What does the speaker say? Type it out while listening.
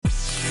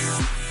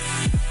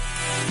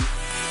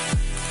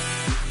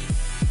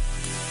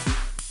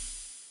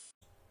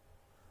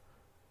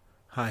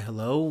Hi,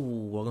 hello.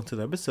 Welcome to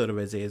the episode of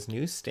Isaiah's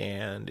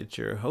Newsstand. It's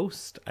your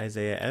host,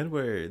 Isaiah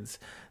Edwards.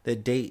 The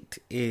date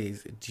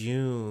is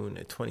June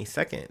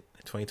 22nd,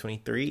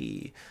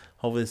 2023.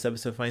 Hopefully, this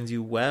episode finds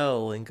you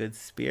well, in good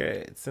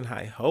spirits, and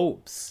high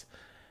hopes.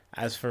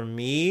 As for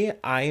me,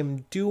 I am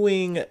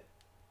doing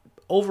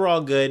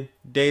overall good.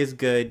 Day is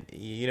good.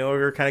 You know, we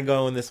were kind of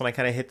going with this when I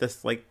kind of hit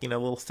this,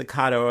 little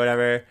staccato or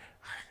whatever.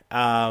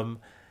 Um,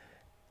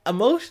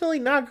 Emotionally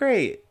not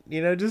great,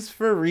 just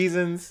for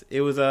reasons.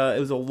 It was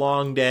a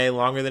long day,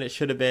 longer than it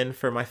should have been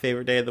for my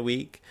favorite day of the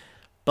week,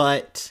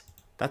 but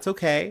that's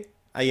okay.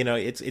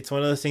 It's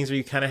one of those things where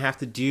you kind of have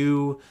to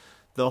do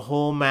the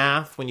whole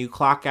math when you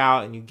clock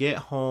out and you get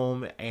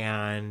home,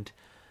 and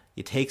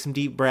you take some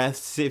deep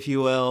breaths, if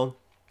you will.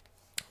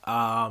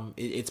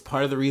 It's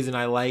part of the reason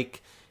I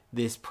like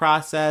this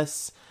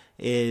process,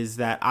 is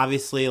that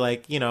obviously,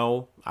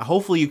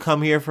 hopefully you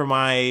come here for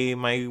my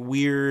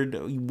weird,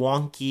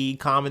 wonky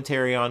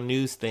commentary on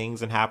news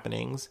things and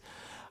happenings.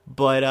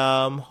 But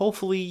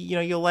hopefully,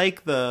 you'll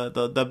like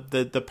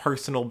the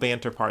personal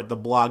banter part, the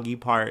bloggy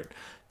part.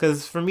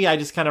 Because for me, I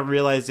just kind of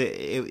realized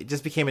it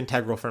just became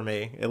integral for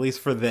me, at least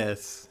for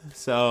this.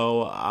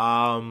 So,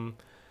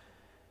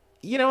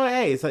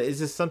 hey, it's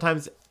just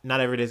sometimes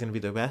not every day is going to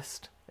be the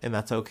best, and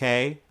that's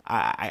okay.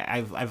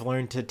 I've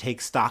learned to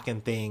take stock in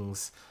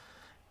things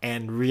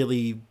and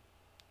really,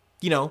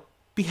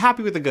 be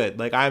happy with the good.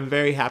 Like, I'm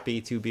very happy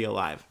to be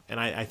alive, and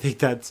I think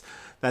that's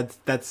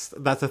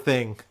a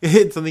thing.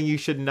 It's something you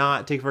should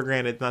not take for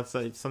granted.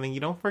 It's something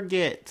you don't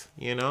forget.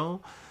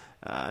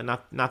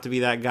 Not to be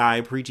that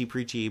guy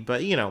preachy,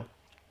 but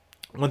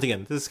once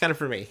again, this is kind of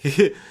for me.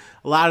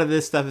 A lot of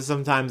this stuff is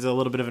sometimes a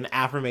little bit of an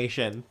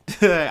affirmation.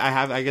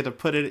 I get to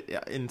put it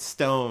in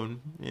stone,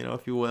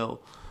 if you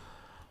will.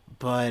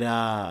 But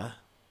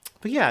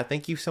yeah,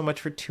 thank you so much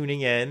for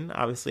tuning in.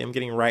 Obviously, I'm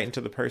getting right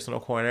into the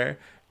personal corner.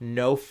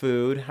 No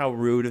food. How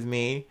rude of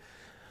me.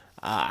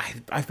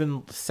 I've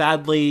been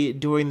sadly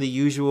doing the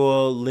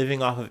usual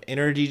living off of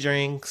energy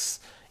drinks.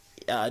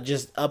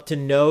 Just up to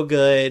no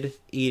good.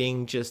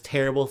 Eating just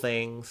terrible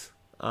things.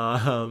 I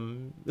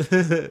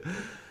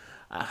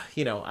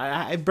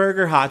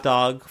burger, hot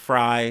dog,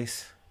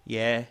 fries.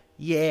 Yeah.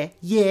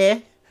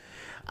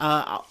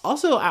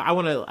 Also, I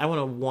want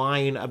to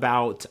whine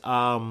about...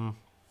 I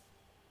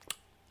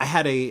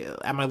had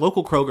at my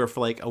local Kroger for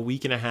like a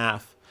week and a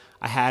half,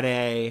 I had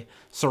a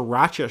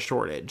sriracha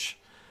shortage.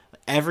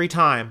 Every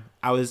time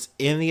I was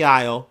in the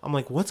aisle, I'm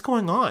like, what's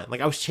going on? Like,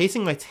 I was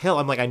chasing my tail.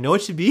 I'm like, I know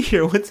it should be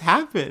here. What's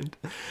happened?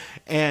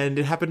 And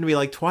it happened to me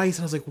like twice.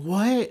 And I was like,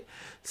 what?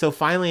 So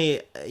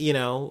finally,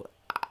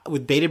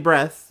 with bated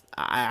breath,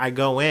 I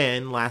go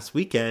in last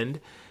weekend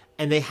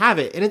and they have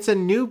it. And it's a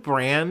new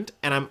brand.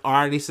 And I'm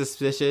already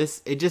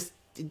suspicious. It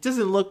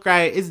doesn't look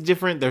right. It's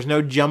different. There's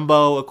no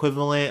jumbo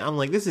equivalent. I'm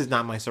like, this is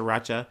not my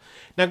sriracha.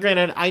 Now,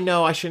 granted, I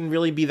know I shouldn't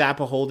really be that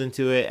beholden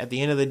to it. At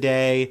the end of the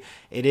day,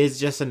 it is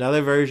just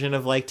another version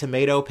of like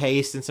tomato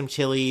paste and some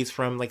chilies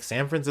from like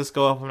San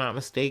Francisco, if I'm not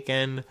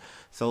mistaken.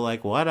 So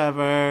like,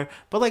 whatever.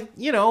 But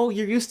you're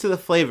used to the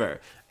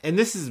flavor. And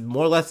this is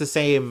more or less the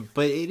same,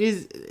 but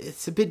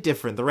it's a bit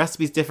different. The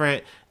recipe's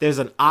different. There's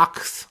an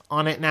ox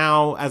on it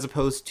now, as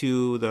opposed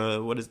to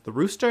the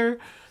rooster.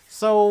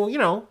 So,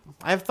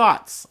 I have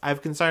thoughts, I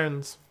have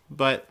concerns,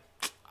 but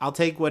I'll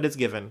take what is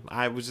given.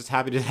 I was just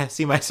happy to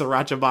see my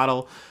sriracha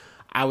bottle.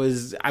 I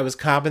was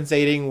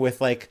compensating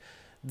with like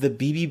the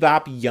BB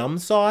Bop yum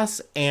sauce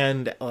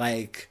and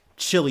like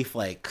chili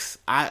flakes.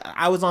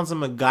 I was on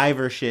some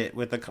MacGyver shit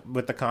with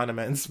the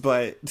condiments,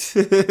 but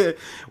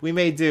we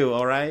may do.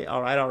 All right.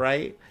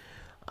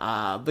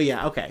 But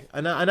yeah, okay.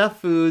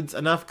 Enough foods,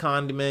 enough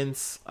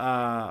condiments,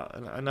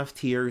 enough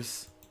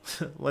tears.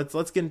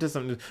 Let's get into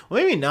some.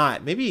 Well, maybe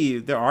not. Maybe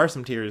there are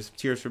some tears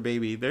for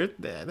baby.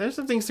 There's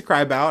some things to cry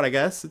about. I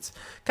guess it's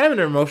kind of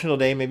an emotional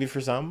day, maybe for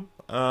some.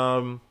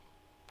 But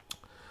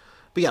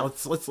yeah,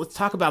 let's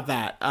talk about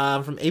that.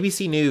 From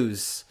ABC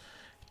News,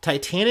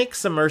 Titanic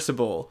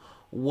submersible: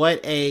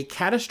 what a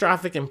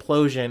catastrophic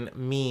implosion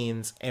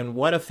means and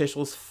what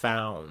officials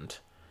found.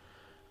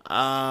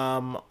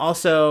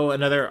 Also,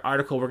 another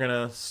article we're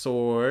gonna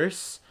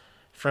source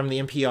from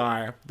the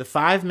NPR. The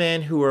 5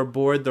 men who were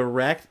aboard the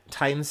wrecked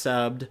Titan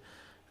sub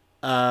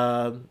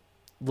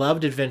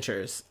loved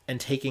adventures and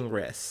taking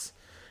risks.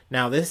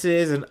 Now, this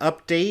is an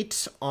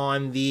update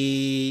on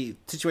the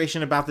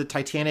situation about the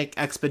Titanic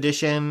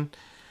expedition,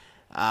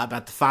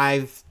 about the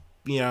 5,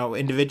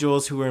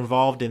 individuals who were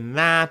involved in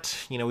that.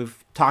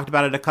 We've talked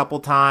about it a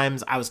couple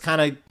times. I was kind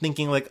of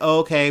thinking like, oh,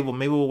 okay, well,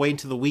 maybe we'll wait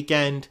until the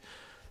weekend,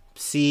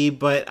 see.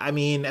 But, I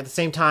mean, at the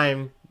same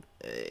time,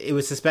 it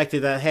was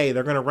suspected that, hey,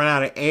 they're going to run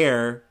out of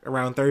air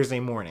around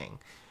Thursday morning.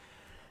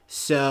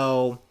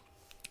 So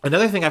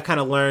another thing I've kind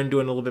of learned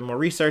doing a little bit more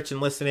research and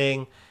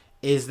listening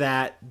is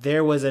that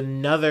there was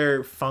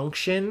another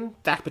function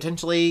that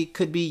potentially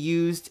could be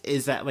used,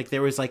 is that like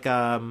there was like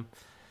I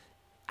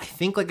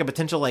think like a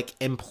potential like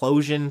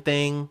implosion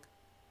thing.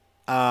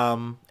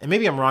 And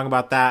maybe I'm wrong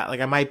about that. Like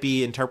I might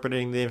be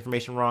interpreting the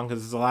information wrong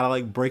because there's a lot of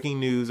like breaking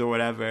news or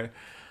whatever.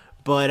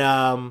 But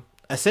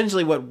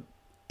essentially what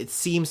it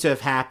seems to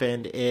have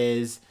happened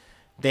is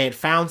they had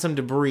found some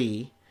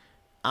debris.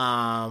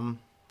 I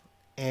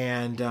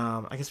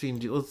guess we can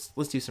do.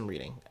 Let's do some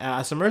reading.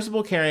 A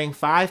submersible carrying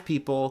 5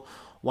 people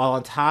while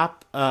on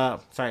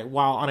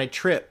a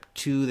trip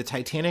to the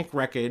Titanic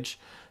wreckage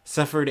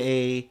suffered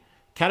a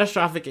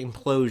catastrophic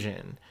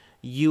implosion.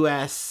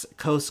 U.S.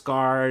 Coast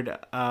Guard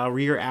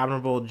Rear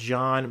Admiral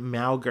John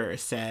Mauger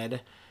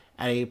said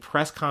at a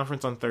press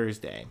conference on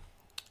Thursday.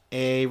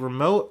 A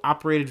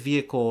remote-operated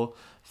vehicle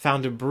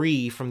found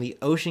debris from the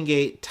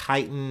OceanGate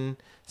Titan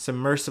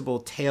submersible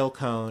tail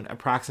cone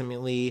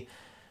approximately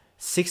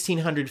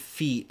 1,600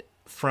 feet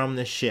from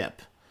the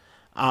ship.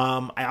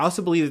 I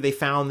also believe that they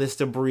found this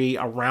debris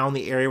around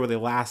the area where they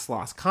last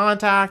lost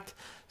contact.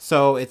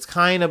 So it's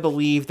kind of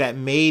believed that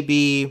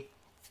maybe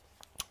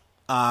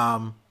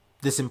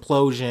this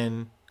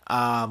implosion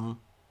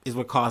is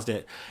what caused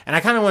it. And I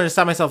kind of want to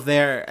stop myself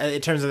there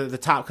in terms of the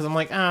top, because I'm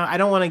like, I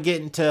don't want to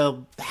get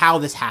into how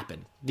this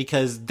happened,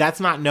 because that's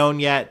not known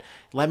yet.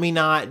 Let me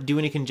not do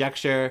any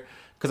conjecture,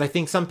 because I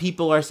think some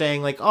people are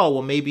saying like, oh,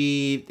 well,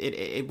 maybe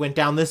it went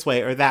down this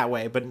way or that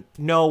way, but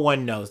no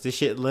one knows. This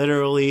shit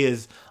literally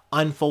is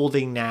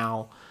unfolding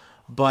now.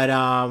 But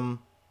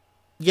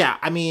yeah,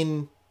 I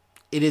mean,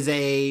 it is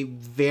a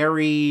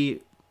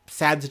very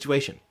sad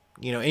situation.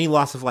 You know, any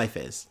loss of life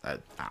is.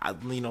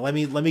 Let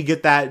me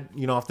get that,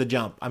 off the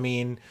jump. I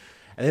mean,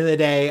 at the end of the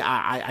day,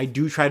 I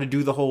do try to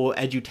do the whole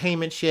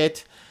edutainment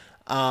shit.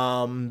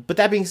 But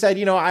that being said,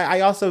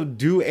 I also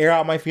do air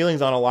out my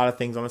feelings on a lot of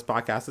things on this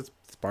podcast. It's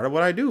part of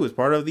what I do. It's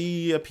part of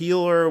the appeal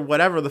or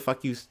whatever the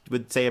fuck you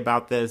would say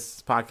about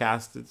this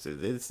podcast.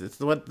 It's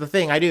the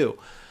thing I do.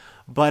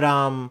 But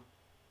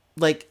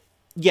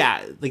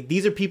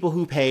these are people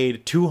who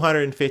paid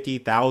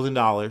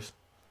 $250,000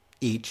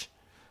 each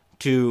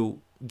to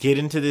get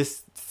into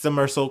this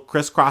submersible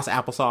crisscross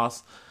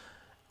applesauce.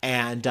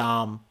 And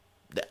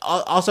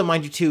also,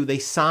 mind you too, they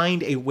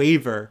signed a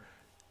waiver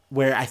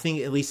where I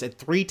think at least at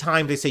 3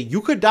 times they say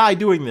you could die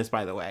doing this,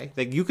 by the way.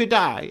 Like, you could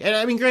die. And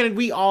I mean, granted,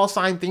 we all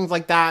sign things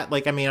like that.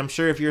 Like, I mean, I'm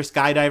sure if you're a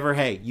skydiver,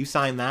 hey, you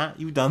signed that.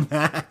 You've done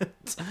that.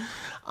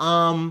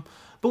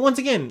 But once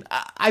again,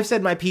 I've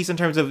said my piece in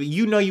terms of,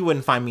 you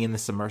wouldn't find me in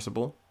this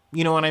submersible.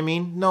 You know what I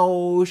mean?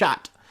 No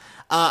shot.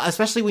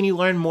 Especially when you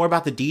learn more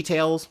about the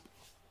details.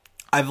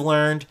 I've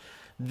learned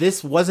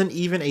this wasn't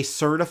even a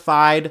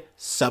certified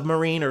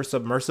submarine or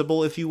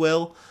submersible, if you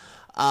will.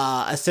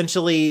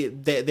 Essentially,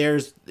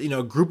 there's,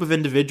 a group of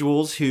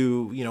individuals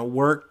who,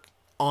 work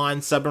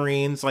on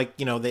submarines, like,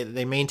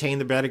 they maintain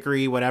the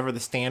pedigree, whatever the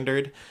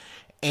standard.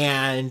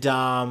 And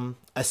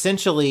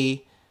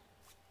essentially,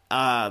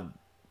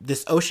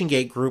 this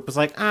OceanGate group was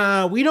like,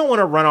 we don't want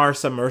to run our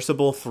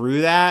submersible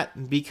through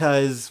that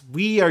because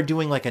we are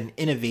doing like an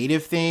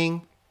innovative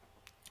thing.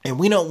 And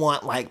we don't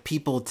want like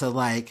people to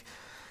like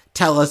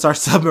tell us our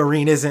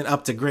submarine isn't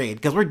up to grade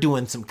because we're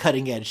doing some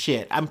cutting edge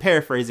shit. I'm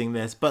paraphrasing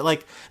this, but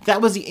like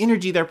that was the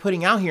energy they're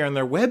putting out here on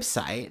their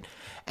website.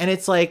 And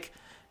it's like,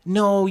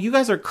 no, you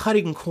guys are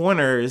cutting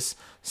corners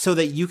so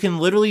that you can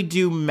literally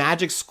do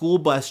magic school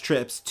bus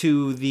trips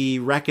to the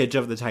wreckage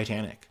of the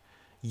Titanic.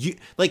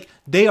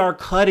 They are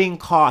cutting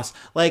costs.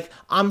 Like,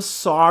 I'm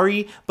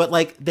sorry, but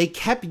like they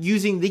keep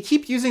using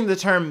the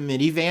term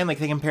minivan. Like,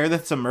 they compare the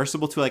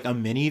submersible to like a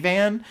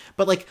minivan,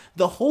 but like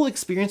the whole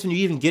experience when you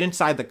even get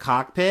inside the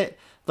cockpit,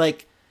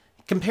 like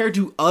compared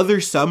to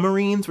other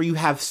submarines where you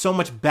have so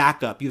much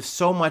backup, you have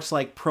so much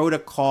like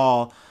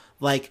protocol,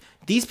 like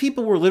these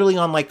people were literally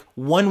on like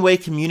one-way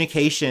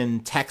communication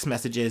text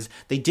messages.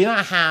 They did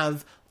not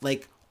have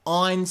like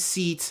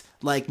on-seat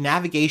like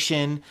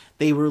navigation.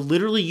 They were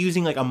literally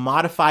using like a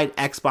modified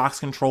Xbox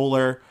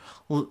controller.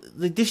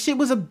 Like, this shit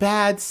was a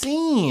bad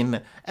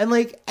scene, and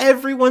like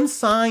everyone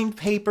signed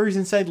papers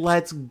and said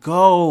let's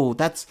go.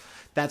 That's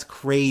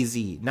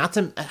crazy. Not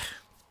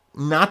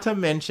to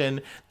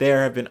mention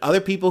there have been other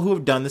people who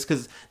have done this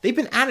because they've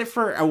been at it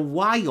for a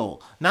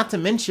while. Not to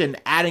mention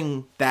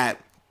adding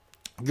that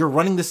you're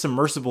running the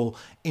submersible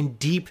in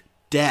deep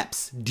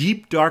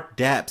dark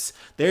depths.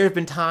 There have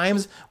been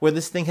times where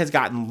this thing has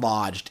gotten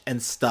lodged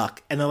and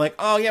stuck, and they're like,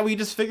 oh yeah, we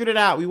just figured it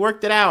out, we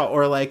worked it out.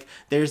 Or like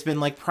there's been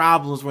like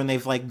problems when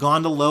they've like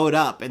gone to load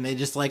up and they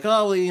just like,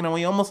 oh, we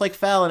almost like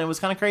fell and it was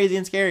kind of crazy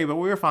and scary, but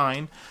we were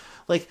fine.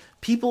 Like,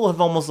 people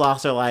have almost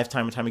lost their life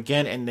time and time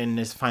again, and then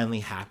this finally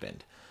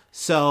happened.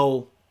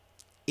 So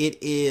it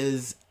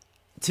is,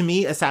 to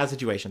me, a sad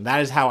situation.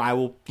 That is how I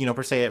will,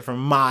 per se it from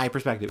my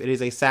perspective. It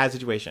is a sad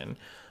situation.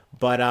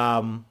 But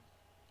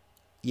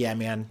yeah,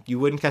 man, you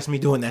wouldn't catch me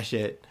doing that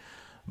shit.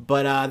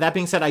 But that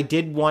being said, I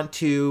did want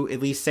to at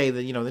least say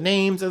that, the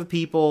names of the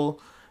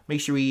people, make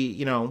sure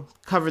we,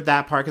 covered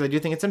that part, because I do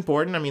think it's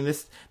important. I mean,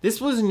 this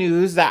was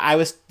news that I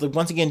was,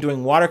 once again,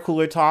 doing water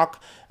cooler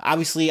talk.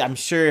 Obviously, I'm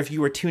sure if you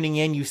were tuning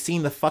in, you've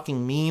seen the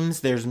fucking memes.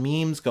 There's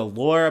memes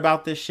galore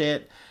about this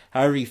shit,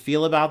 however you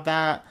feel about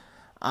that.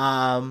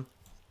 But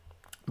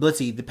let's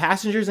see. The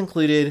passengers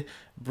included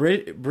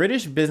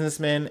British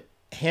businessman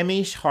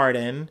Hamish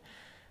Harden,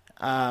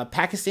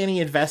 Pakistani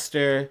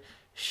investor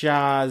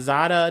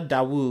Shahzada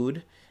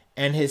Dawood,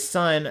 and his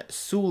son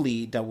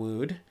Suli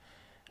Dawood.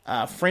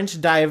 French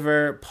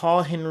diver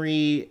Paul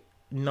Henry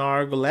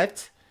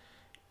Nargolet,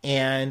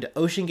 and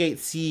OceanGate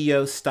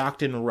CEO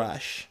Stockton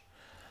Rush.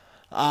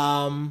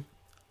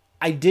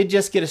 I did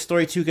just get a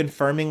story too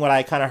confirming what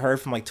I kind of heard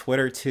from like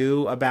Twitter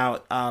too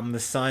about the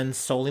son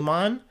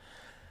Soliman.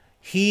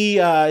 He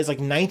is like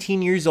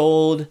 19 years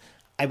old,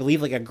 I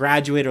believe, like a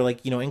graduate or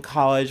like, in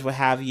college, what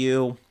have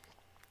you.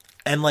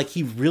 And like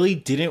he really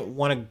didn't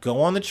want to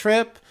go on the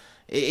trip.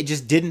 It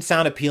just didn't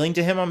sound appealing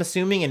to him, I'm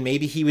assuming, and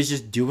maybe he was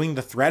just doing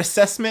the threat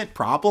assessment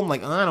problem,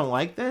 like, I don't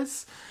like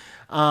this.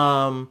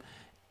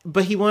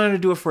 But he wanted to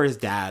do it for his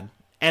dad,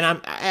 and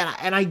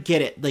I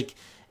get it. Like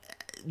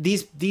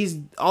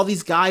all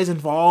these guys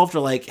involved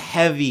are like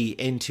heavy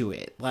into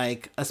it.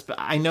 Like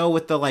I know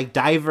with the like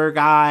diver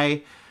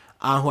guy,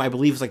 who I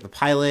believe is like the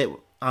pilot.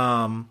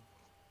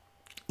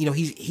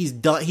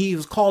 He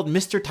was called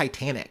Mr.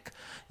 Titanic.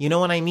 You know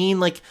what I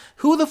mean? Like,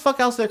 who the fuck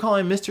else they're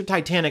calling Mr.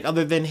 Titanic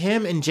other than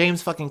him and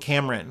James fucking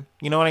Cameron?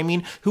 You know what I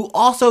mean? Who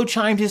also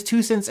chimed his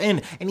 2 cents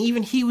in, and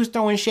even he was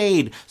throwing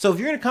shade. So if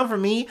you're gonna come for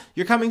me,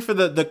 you're coming for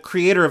the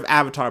creator of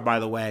Avatar, by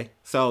the way.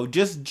 So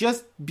just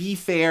be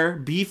fair,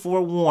 be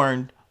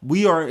forewarned.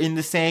 We are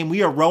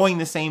rowing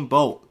the same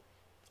boat.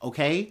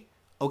 Okay?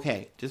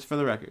 Okay, just for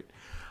the record.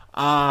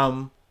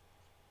 But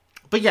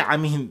yeah, I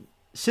mean,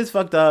 shit's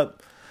fucked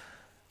up.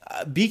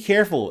 Be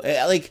careful.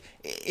 Like,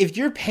 if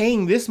you're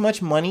paying this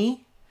much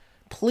money,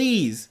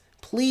 please,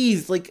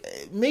 like,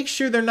 make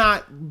sure they're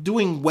not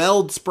doing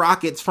weld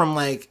sprockets from,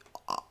 like,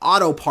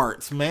 auto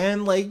parts,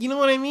 man. Like, you know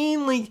what I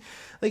mean? Like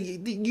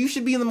you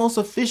should be in the most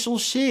official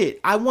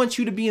shit. I want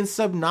you to be in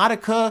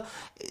Subnautica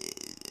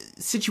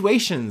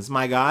situations,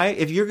 my guy,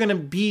 if you're gonna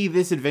be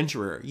this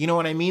adventurer. You know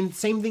what I mean?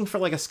 Same thing for,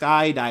 like, a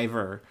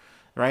skydiver.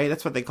 Right?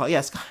 That's what they call it.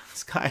 Yeah,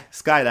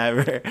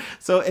 skydiver.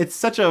 So it's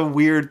such a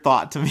weird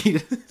thought to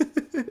me.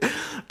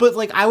 But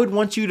like, I would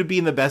want you to be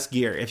in the best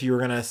gear if you were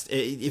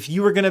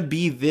gonna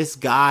be this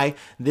guy,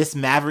 this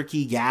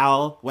mavericky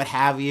gal, what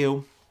have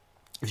you.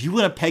 If you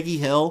want to Peggy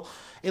Hill,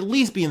 at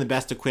least be in the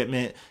best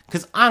equipment,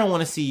 because I don't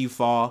want to see you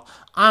fall.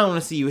 I don't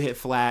want to see you hit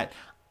flat.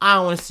 I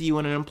don't want to see you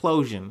in an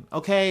implosion.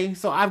 Okay?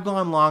 So I've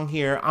gone long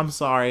here. I'm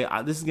sorry.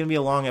 This is gonna be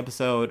a long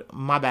episode.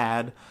 My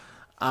bad.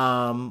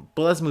 But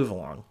let's move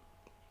along.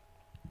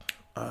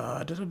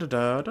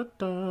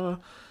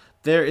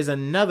 There is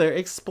another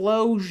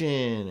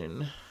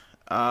explosion.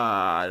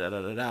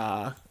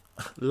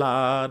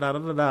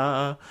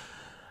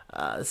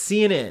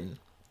 CNN.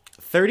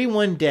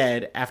 31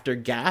 dead after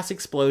gas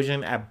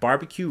explosion at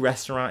barbecue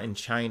restaurant in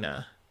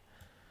China.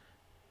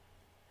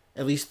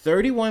 At least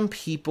 31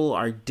 people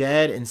are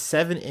dead and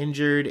 7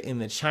 injured in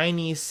the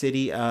Chinese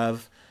city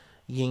of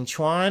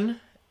Yingchuan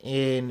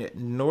in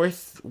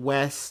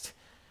northwest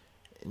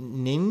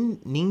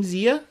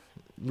Ningxia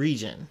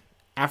region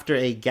after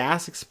a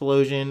gas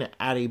explosion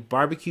at a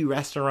barbecue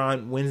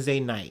restaurant Wednesday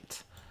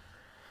night.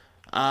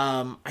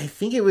 I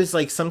think it was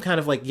like some kind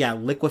of like,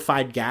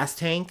 liquefied gas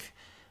tank.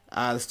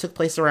 This took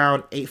place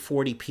around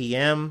 8:40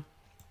 p.m.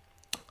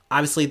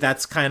 Obviously,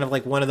 that's kind of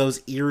like one of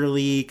those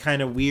eerily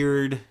kind of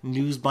weird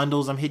news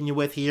bundles I'm hitting you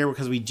with here,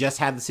 because we just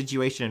had the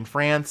situation in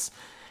France,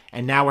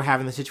 and now we're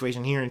having the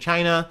situation here in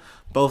China,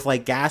 both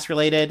like gas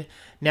related.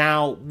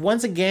 Now,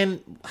 once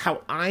again,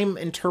 how I'm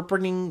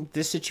interpreting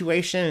this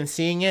situation and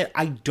seeing it,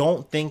 I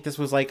don't think this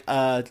was like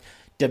a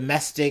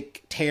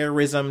domestic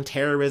terrorism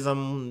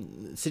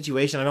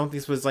situation. I don't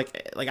think this was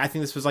like I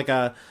think this was like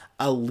a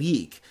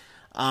leak.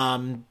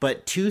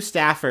 But 2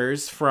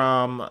 staffers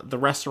from the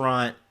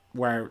restaurant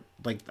where,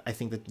 like, I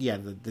think that,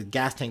 the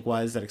gas tank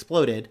was that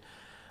exploded,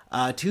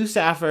 2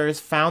 staffers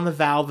found the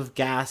valve of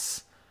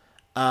gas,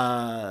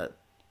 the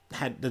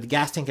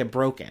gas tank had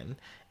broken,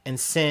 and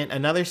sent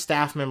another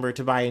staff member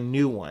to buy a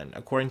new one,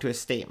 according to a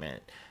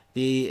statement.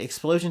 The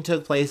explosion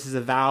took place as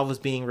the valve was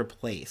being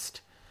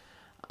replaced.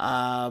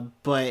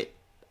 But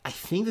I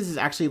think this has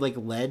actually, like,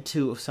 led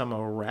to some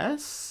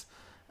arrests.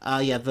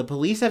 The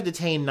police have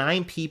detained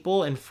 9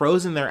 people and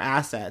frozen their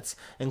assets,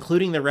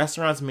 including the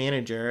restaurant's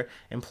manager,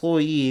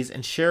 employees,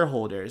 and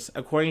shareholders,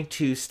 according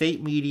to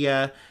state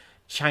media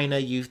China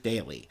Youth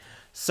Daily.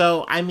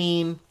 So, I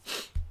mean,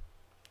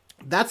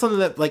 that's something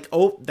that, like,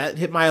 that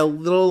hit my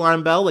little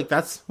alarm bell. Like,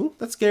 that's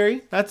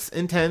scary. That's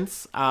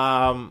intense.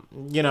 And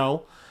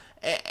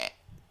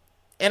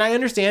I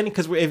understand,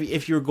 because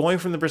if you're going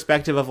from the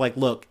perspective of, like,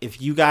 look,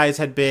 if you guys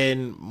had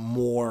been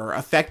more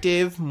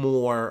effective,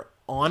 more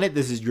on it,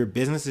 this is your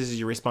business, this is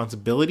your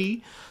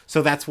responsibility,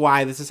 so that's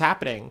why this is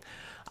happening.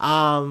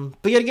 But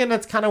yet again,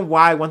 that's kind of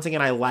why, once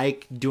again, I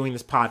like doing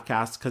this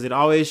podcast, because it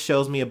always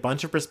shows me a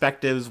bunch of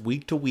perspectives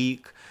week to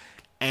week,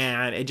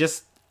 and it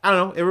just, I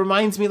don't know, it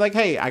reminds me, like,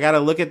 hey, I gotta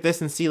look at this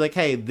and see, like,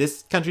 hey,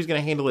 this country's gonna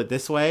handle it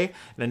this way,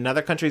 and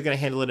another country's gonna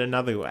handle it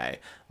another way.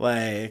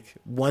 Like,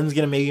 one's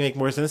gonna maybe make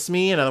more sense to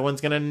me, another one's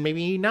gonna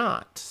maybe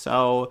not.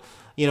 So,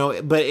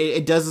 but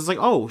it does, it's like,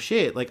 oh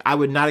shit, like, I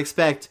would not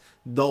expect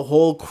the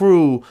whole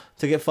crew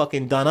to get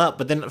fucking done up.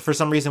 But then for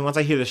some reason, once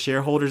I hear the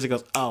shareholders, it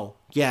goes, oh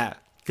yeah,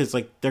 because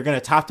like they're gonna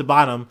top to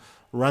bottom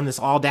run this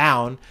all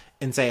down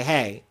and say,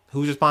 hey,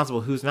 who's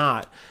responsible, who's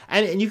not.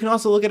 And you can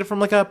also look at it from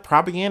like a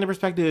propaganda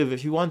perspective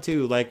if you want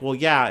to. Like, well,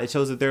 yeah, it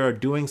shows that they're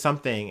doing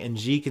something, and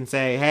Xi can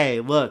say, hey,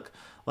 look,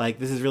 like,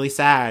 this is really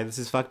sad, this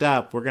is fucked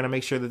up, we're gonna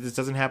make sure that this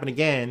doesn't happen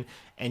again,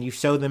 and you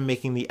show them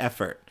making the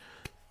effort.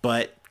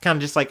 But kind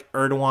of just like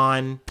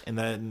Erdogan and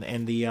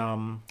the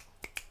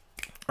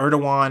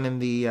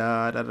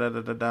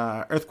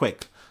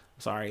earthquake.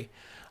 Sorry.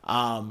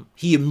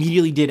 He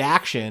immediately did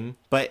action,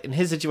 but in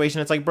his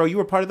situation, it's like, bro, you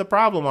were part of the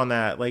problem on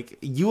that. Like,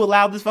 you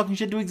allowed this fucking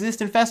shit to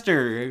exist and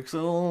fester.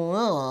 So,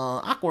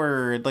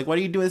 awkward. Like, why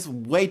do you do this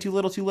way too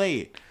little too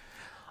late?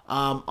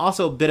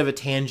 Also, a bit of a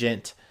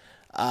tangent.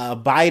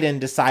 Biden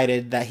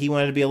decided that he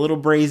wanted to be a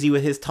little brazy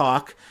with his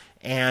talk,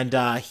 and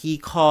he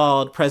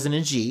called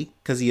President Xi,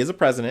 because he is a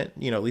president,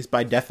 you know, at least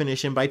by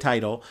definition, by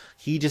title.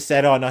 He just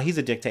said, oh, no, he's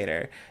a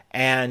dictator.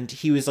 And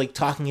he was, like,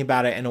 talking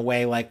about it in a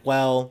way like,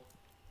 well,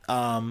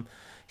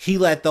 he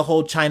let the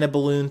whole China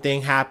balloon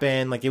thing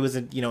happen. Like, it was,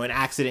 an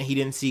accident he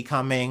didn't see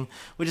coming,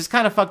 which is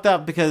kind of fucked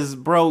up because,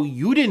 bro,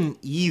 you didn't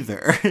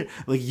either.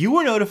 Like, you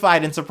were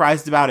notified and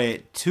surprised about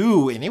it,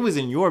 too, and it was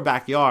in your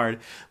backyard.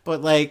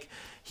 But, like,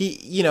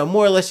 he,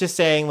 more or less just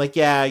saying, like,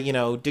 yeah,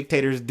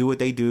 dictators do what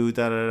they do,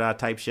 da-da-da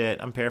type shit.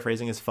 I'm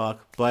paraphrasing as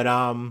fuck. But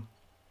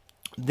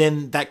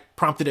then that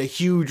prompted a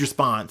huge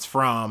response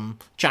from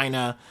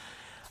China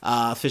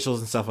officials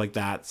and stuff like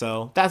that.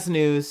 So that's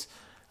news.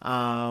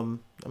 I'm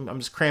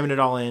just cramming it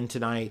all in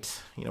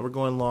tonight. We're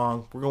going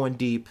long. We're going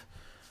deep.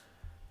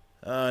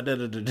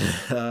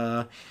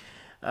 Let's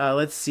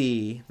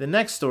see. The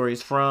next story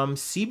is from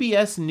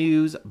CBS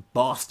News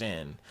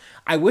Boston.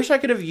 I wish I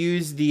could have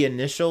used the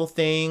initial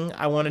thing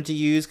I wanted to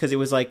use because it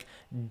was like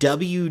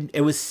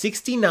it was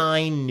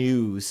 69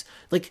 News.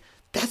 Like,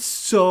 that's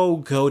so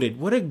goated.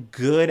 What a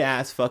good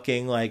ass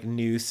fucking like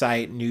news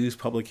site, news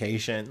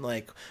publication.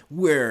 Like,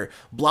 we're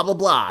blah blah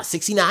blah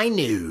 69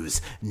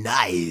 News.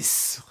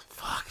 Nice.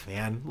 Fuck,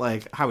 man.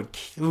 Like, I'd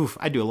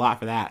do a lot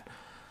for that.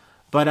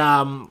 But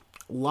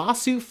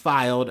lawsuit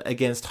filed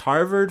against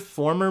Harvard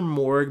former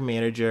morgue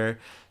manager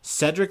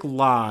Cedric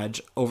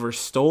Lodge over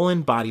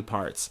stolen body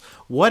parts.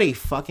 What a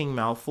fucking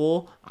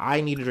mouthful.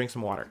 I need to drink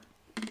some water.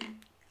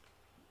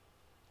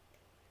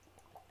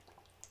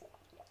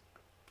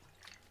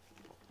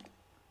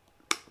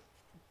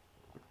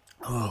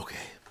 Okay.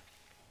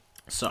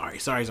 Sorry.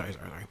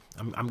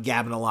 I'm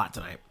gabbing a lot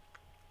tonight.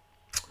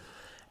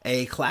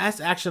 A class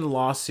action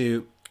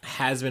lawsuit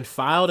has been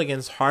filed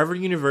against Harvard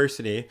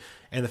University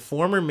and the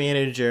former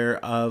manager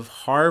of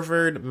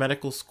Harvard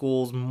Medical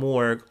School's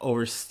morgue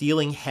over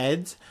stealing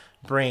heads,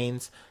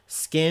 brains,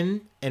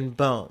 skin, and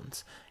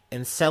bones,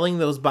 and selling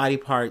those body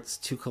parts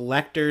to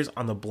collectors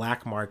on the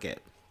black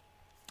market.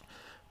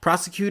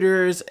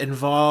 Prosecutors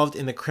involved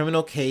in the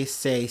criminal case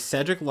say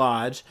Cedric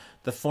Lodge,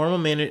 the former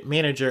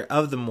manager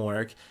of the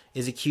morgue,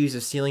 is accused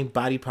of stealing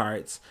body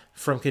parts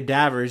from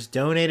cadavers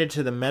donated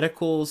to the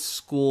medical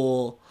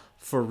school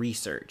for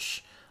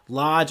research.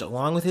 Lodge,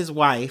 along with his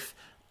wife,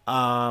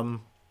 are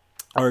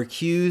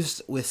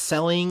accused with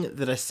selling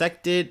the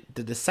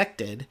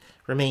dissected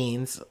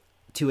remains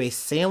to a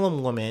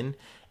Salem woman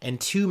and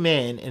two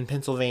men in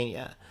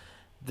Pennsylvania.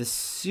 The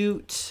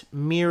suit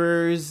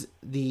mirrors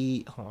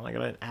the... Hold on, I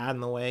got an ad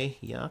in the way.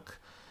 Yuck.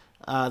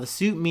 The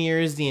suit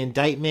mirrors the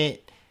indictment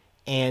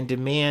and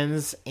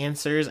demands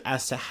answers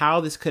as to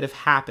how this could have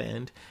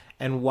happened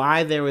and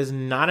why there was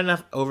not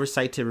enough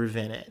oversight to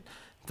prevent it.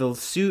 The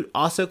suit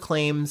also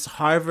claims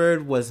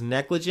Harvard was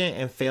negligent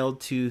and failed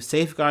to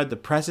safeguard the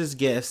precious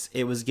gifts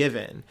it was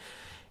given.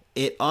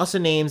 It also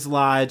names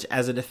Lodge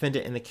as a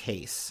defendant in the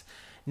case.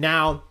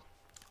 Now,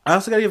 I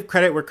also got to give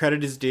credit where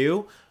credit is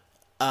due.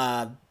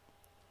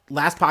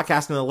 Last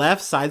podcast on the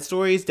left, Side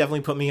Stories, definitely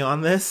put me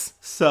on this.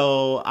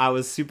 So I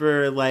was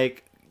super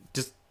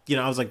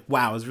I was like,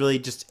 wow, I was really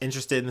just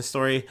interested in the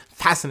story.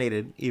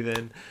 Fascinated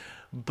even.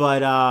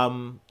 But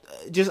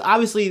just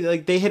obviously,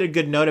 like, they hit a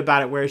good note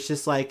about it where it's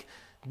just like,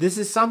 this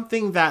is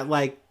something that,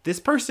 like, this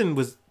person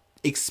was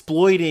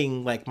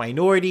exploiting, like,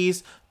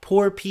 minorities,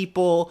 poor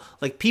people,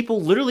 like,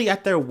 people literally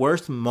at their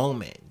worst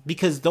moment.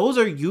 Because those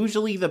are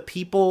usually the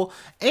people,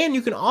 and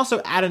you can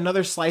also add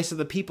another slice of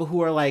the people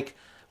who are, like,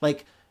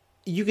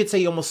 you could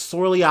say almost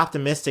sorely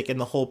optimistic in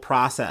the whole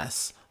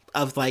process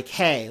of, like,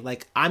 hey,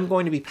 like, I'm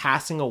going to be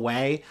passing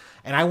away,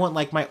 and I want,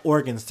 like, my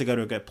organs to go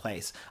to a good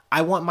place.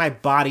 I want my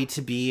body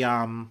to be,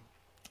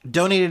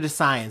 donated to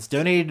science,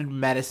 donated to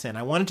medicine.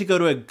 I want it to go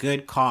to a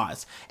good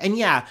cause. And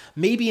yeah,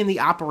 maybe in the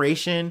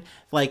operation,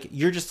 like,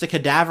 you're just a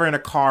cadaver in a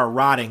car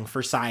rotting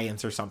for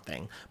science or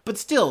something. But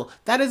still,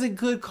 that is a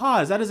good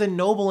cause. That is a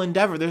noble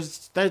endeavor.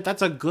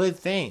 That's a good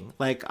thing.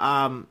 Like,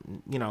 to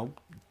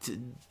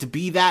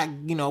be that,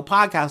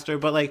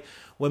 podcaster. But, like,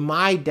 when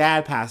my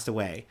dad passed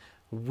away,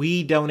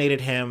 we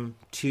donated him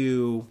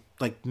to,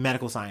 like,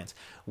 medical science.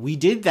 We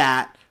did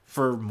that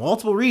for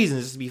multiple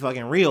reasons, just to be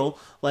fucking real.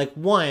 Like,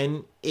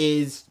 one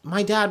is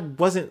my dad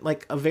wasn't,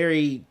 like, a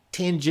very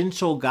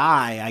tangential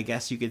guy, I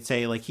guess you could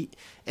say. Like,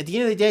 at the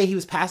end of the day, he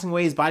was passing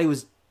away. His body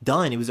was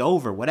done. It was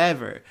over,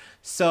 whatever.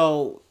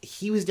 So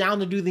he was down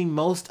to do the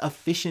most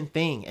efficient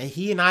thing. And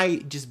he and I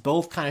just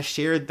both kind of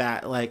shared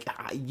that, like,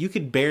 you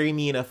could bury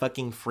me in a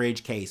fucking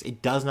fridge case.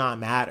 It does not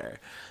matter.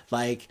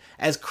 Like,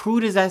 as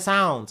crude as that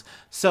sounds.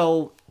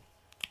 So,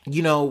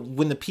 you know,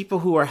 when the people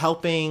who are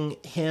helping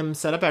him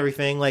set up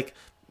everything, like,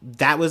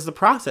 that was the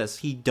process.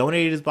 He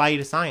donated his body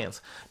to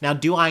science. Now,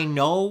 do I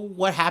know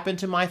what happened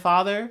to my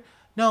father?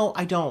 No,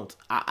 I don't.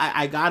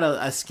 I got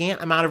a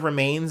scant amount of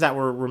remains that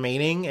were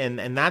remaining,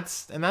 and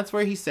that's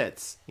where he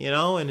sits, you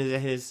know, in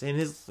his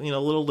you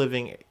know, little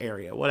living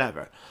area,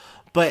 whatever.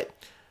 But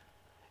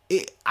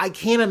I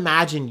can't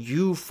imagine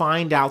you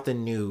find out the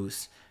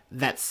news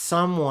that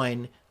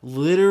someone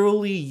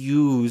literally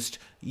used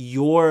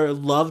your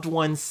loved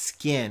one's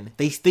skin.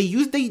 They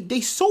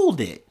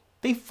sold it.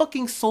 They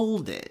fucking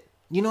sold it.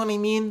 You know what I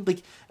mean?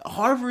 Like,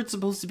 Harvard's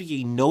supposed to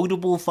be a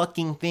notable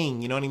fucking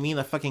thing. You know what I mean?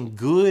 A fucking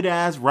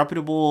good-ass,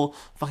 reputable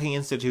fucking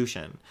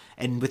institution.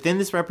 And within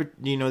this,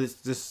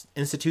 this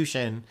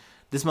institution,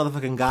 this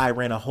motherfucking guy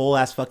ran a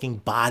whole-ass fucking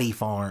body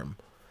farm.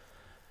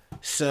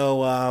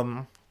 So,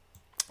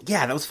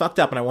 yeah, that was fucked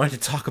up, and I wanted to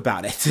talk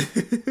about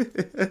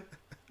it.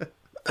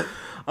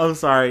 I'm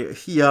sorry.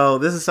 Yo,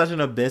 this is such an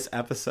abyss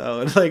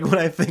episode. Like, when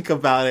I think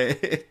about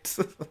it.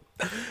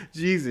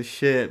 Jesus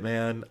shit,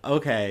 man.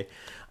 Okay.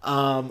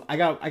 I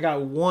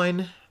got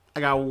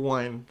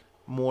one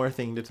more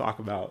thing to talk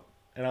about,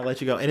 and I'll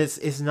let you go. And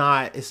it's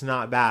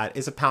not bad.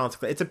 It's a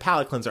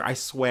palate cleanser, I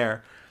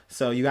swear.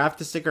 So you have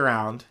to stick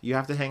around. You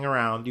have to hang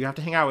around. You have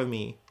to hang out with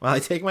me while I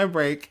take my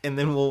break, and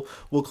then we'll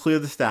clear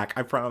the stack.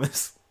 I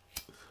promise.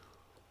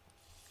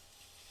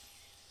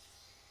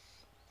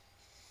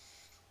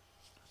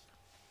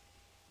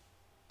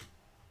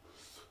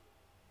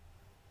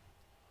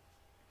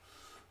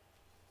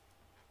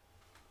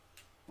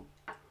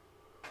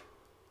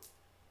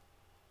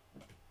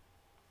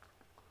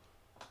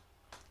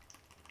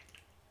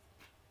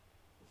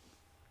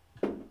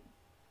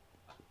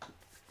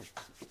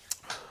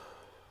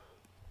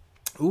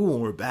 Ooh,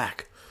 we're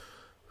back.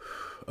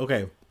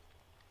 Okay.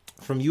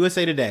 From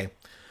USA Today.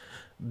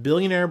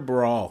 Billionaire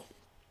brawl.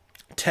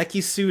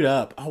 Techie suit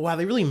up. Oh, wow.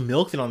 They really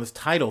milked it on this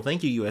title.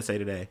 Thank you, USA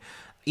Today.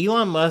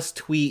 Elon Musk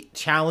tweet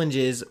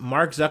challenges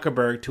Mark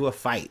Zuckerberg to a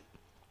fight.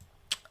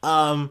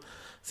 So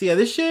yeah,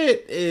 this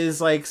shit is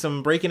like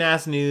some breaking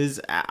ass news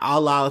a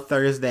la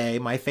Thursday.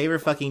 My favorite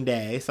fucking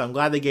day. So I'm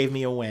glad they gave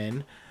me a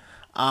win.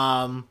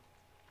 But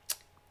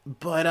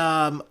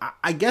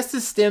I guess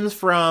this stems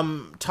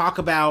from talk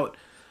about,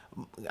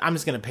 I'm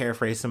just going to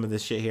paraphrase some of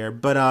this shit here,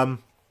 but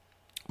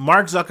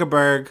Mark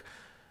Zuckerberg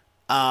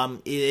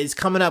is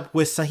coming up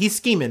with some, he's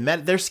scheming.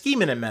 They're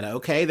scheming at Meta,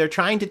 okay? They're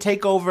trying to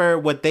take over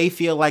what they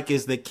feel like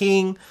is the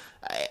king.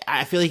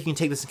 I feel like you can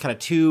take this in kind of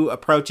two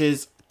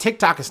approaches.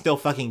 TikTok is still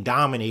fucking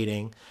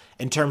dominating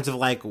in terms of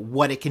like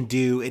what it can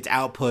do, its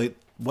output,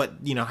 what,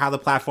 you know, how the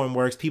platform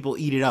works. People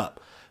eat it up.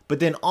 But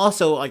then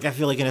also, like, I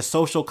feel like in a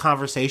social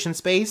conversation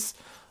space,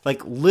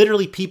 like,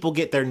 literally people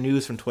get their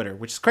news from Twitter,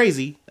 which is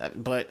crazy,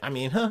 but, I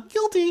mean,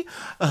 guilty,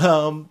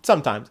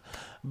 sometimes.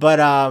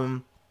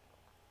 But,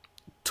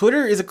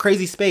 Twitter is a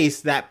crazy space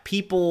that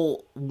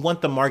people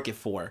want the market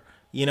for.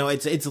 You know,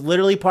 it's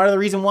literally part of the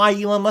reason why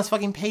Elon Musk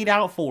fucking paid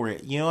out for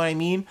it. You know what I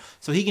mean?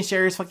 So he can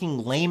share his fucking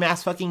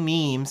lame-ass fucking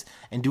memes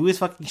and do his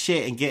fucking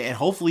shit and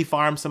hopefully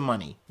farm some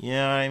money. You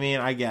know what I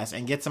mean? I guess.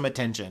 And get some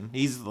attention.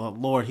 He's the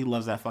Lord. He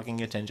loves that fucking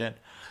attention.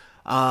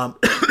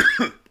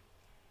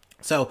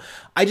 So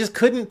I just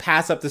couldn't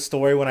pass up the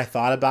story when I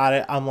thought about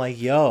it. I'm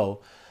like,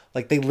 yo,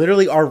 like they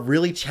literally are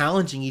really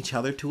challenging each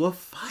other to a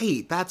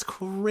fight. That's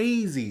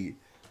crazy.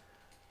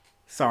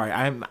 Sorry,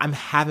 I'm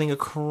having a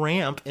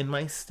cramp in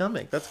my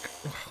stomach. That's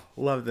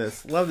love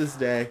this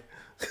day.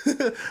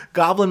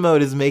 Goblin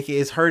mode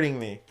is hurting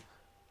me.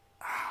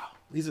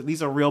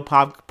 These are real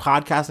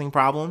podcasting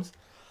problems.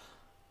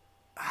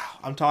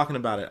 I'm talking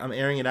about it. I'm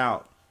airing it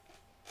out.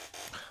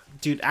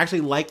 Dude, actually,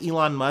 like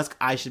Elon Musk,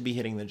 I should be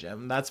hitting the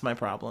gym. That's my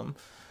problem.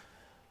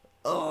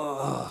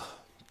 Ugh.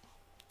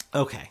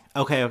 Okay.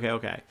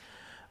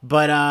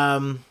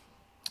 But,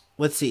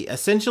 let's see.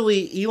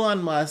 Essentially,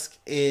 Elon Musk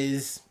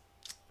is,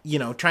 you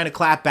know, trying to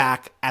clap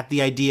back at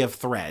the idea of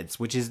Threads,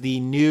 which is the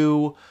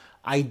new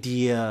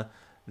idea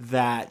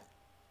that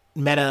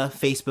Meta,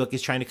 Facebook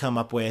is trying to come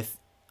up with.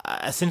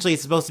 Essentially,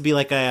 it's supposed to be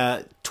like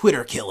a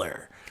Twitter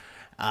killer.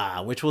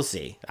 Which we'll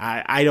see.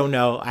 I don't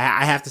know.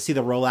 I have to see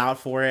the rollout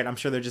for it. I'm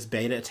sure they're just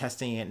beta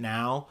testing it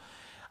now.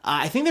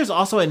 I think there's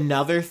also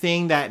another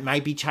thing that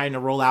might be trying to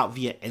roll out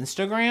via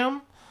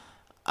Instagram.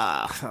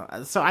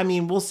 So, I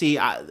mean, we'll see.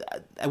 I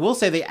will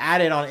say they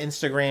added on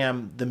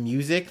Instagram the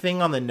music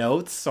thing on the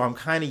notes, so I'm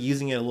kind of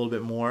using it a little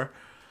bit more.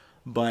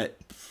 But,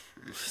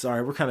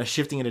 sorry, we're kind of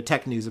shifting into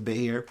tech news a bit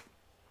here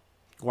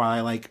while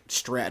I, like,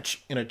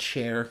 stretch in a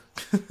chair.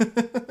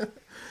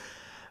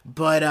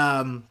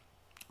 But,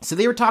 so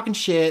they were talking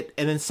shit,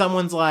 and then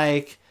someone's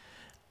like,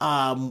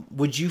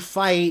 would you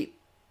fight,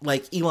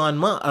 like, Elon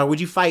Musk, or would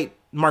you fight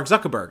Mark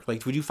Zuckerberg?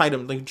 Like, would you fight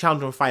him, like, challenge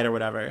him to a fight or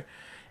whatever?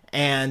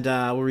 And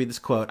we'll read this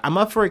quote. I'm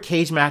up for a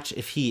cage match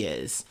if he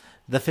is.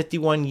 The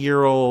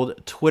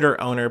 51-year-old Twitter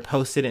owner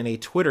posted in a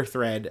Twitter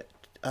thread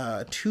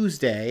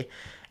Tuesday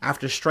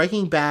after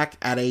striking back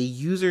at a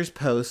user's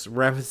post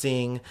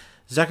referencing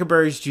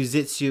Zuckerberg's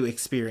jiu-jitsu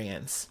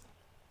experience.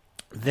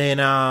 Then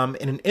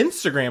in an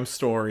Instagram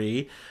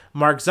story,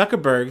 Mark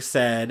Zuckerberg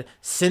said,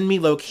 "Send me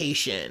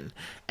location."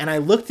 And I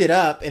looked it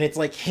up, and it's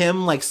like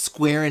him like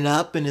squaring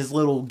up in his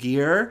little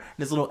gear,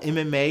 his little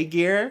MMA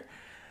gear.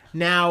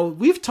 Now,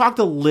 we've talked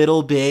a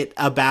little bit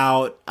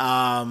about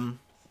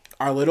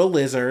our little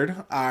lizard,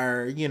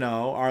 our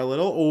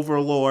little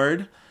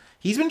overlord.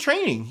 He's been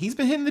training. He's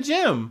been hitting the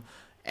gym.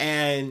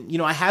 And,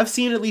 I have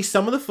seen at least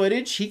some of the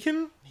footage. He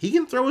can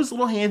throw his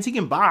little hands. He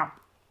can bop.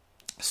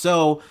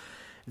 So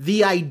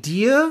the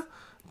idea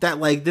that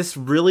like this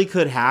really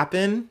could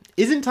happen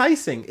is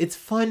enticing. It's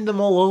fun to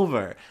mull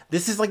over.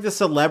 This is like the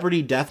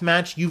celebrity death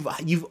match you've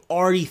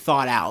already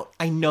thought out.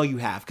 I know you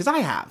have, because I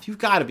have. You've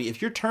got to be.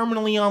 If you're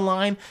terminally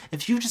online,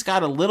 if you've just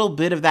got a little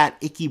bit of that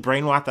icky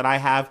brain rot that I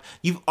have,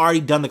 you've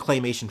already done the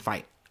claymation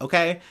fight.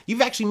 Okay?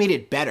 You've actually made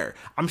it better.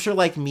 I'm sure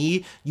like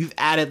me, you've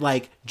added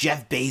like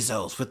Jeff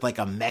Bezos with like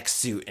a mech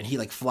suit and he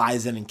like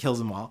flies in and kills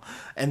them all.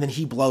 And then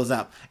he blows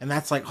up. And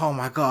that's like, oh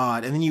my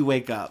God. And then you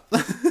wake up.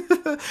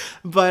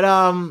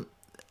 But,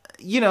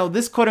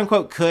 this quote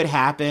unquote could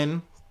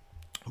happen.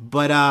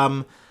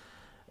 But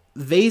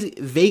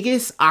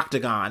Vegas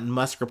Octagon,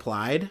 Musk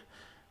replied.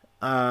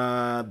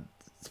 I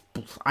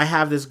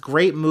have this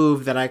great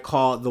move that I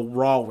call the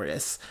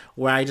walrus,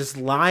 where I just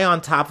lie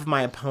on top of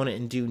my opponent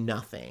and do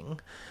nothing.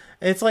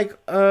 And it's like,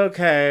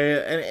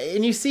 okay.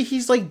 And you see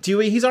he's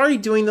already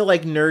doing the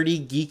like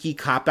nerdy, geeky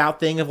cop-out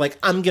thing of like,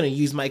 I'm going to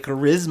use my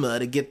charisma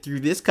to get through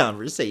this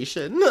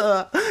conversation.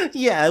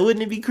 Yeah,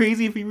 wouldn't it be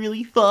crazy if he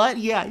really thought?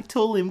 Yeah, I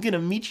totally am going to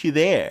meet you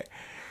there.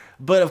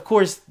 But of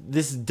course,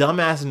 this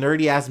dumbass,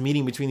 nerdy-ass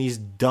meeting between these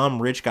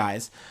dumb rich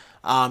guys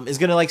is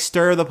going to like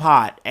stir the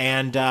pot.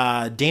 And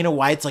Dana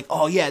White's like,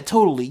 oh yeah,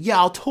 totally. Yeah,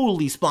 I'll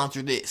totally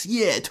sponsor this.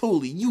 Yeah,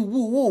 totally. You,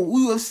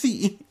 woo,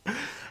 UFC.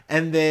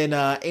 And then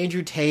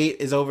Andrew Tate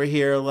is over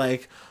here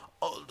like,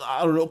 oh,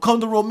 I don't know, come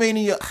to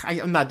Romania.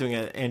 I'm not doing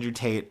an Andrew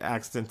Tate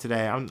accent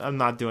today. I'm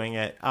not doing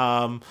it.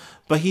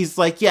 But he's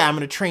like, yeah, I'm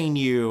going to train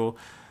you.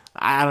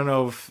 I don't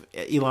know if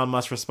Elon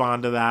Musk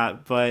respond to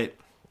that, but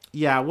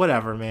yeah,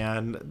 whatever,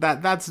 man.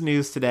 That's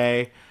news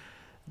today.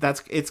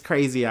 It's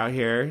crazy out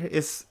here.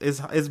 It's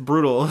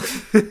brutal.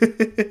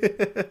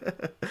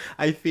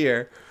 I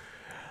fear.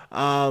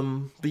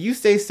 But you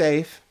stay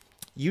safe.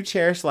 You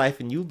cherish life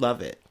and you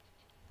love it.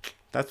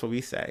 That's what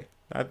we say.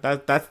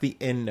 That's the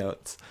end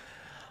notes.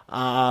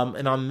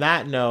 And on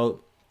that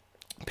note,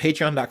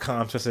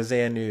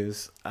 patreon.com/Isaiah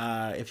News.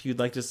 If you'd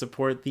like to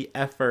support the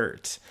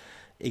effort,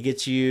 it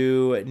gets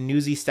you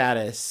newsy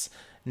status.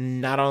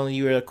 Not only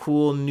you're a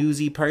cool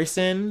newsy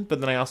person,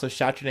 but then I also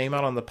shout your name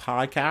out on the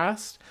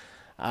podcast,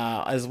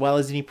 as well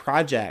as any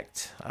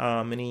project,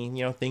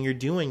 any thing you're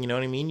doing. You know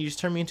what I mean? You just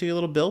turn me into a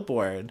little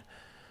billboard.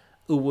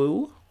 Ooh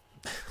woo.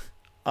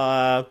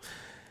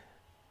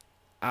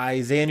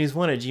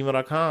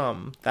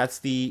 IsaiahNews1@gmail.com. That's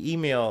the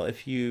email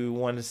if you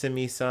want to send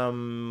me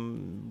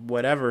some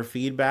whatever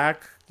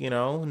feedback,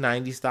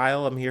 90s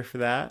style. I'm here for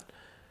that.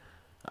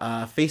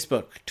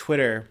 Facebook,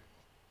 Twitter.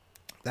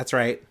 That's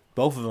right.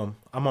 Both of them.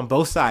 I'm on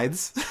both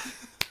sides.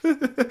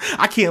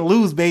 I can't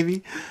lose,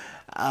 baby.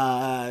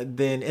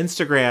 Then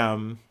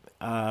Instagram.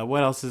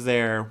 What else is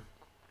there?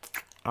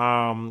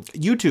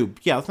 YouTube.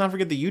 Yeah, let's not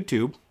forget the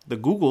YouTube. The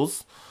Google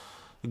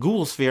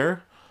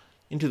sphere.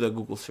 Into the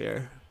Google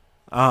sphere.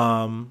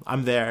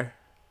 I'm there.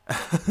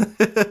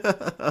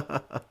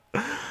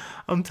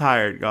 I'm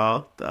tired,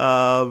 y'all.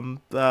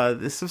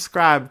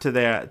 Subscribe to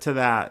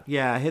that.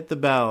 Yeah, hit the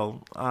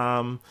bell.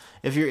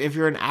 If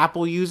you're an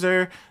Apple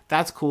user,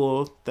 that's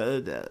cool.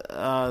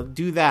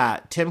 Do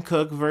that. Tim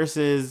Cook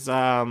versus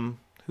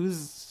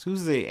who's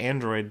the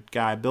Android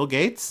guy? Bill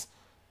Gates?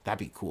 That'd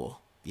be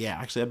cool. Yeah,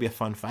 actually that'd be a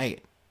fun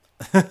fight.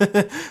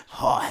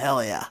 Oh,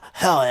 hell yeah.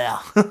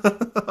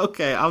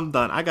 Okay, I'm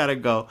done. I gotta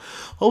go.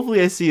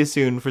 Hopefully I see you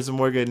soon for some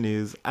more good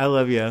news. I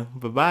love you.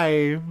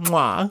 Bye-bye.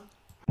 Mwah.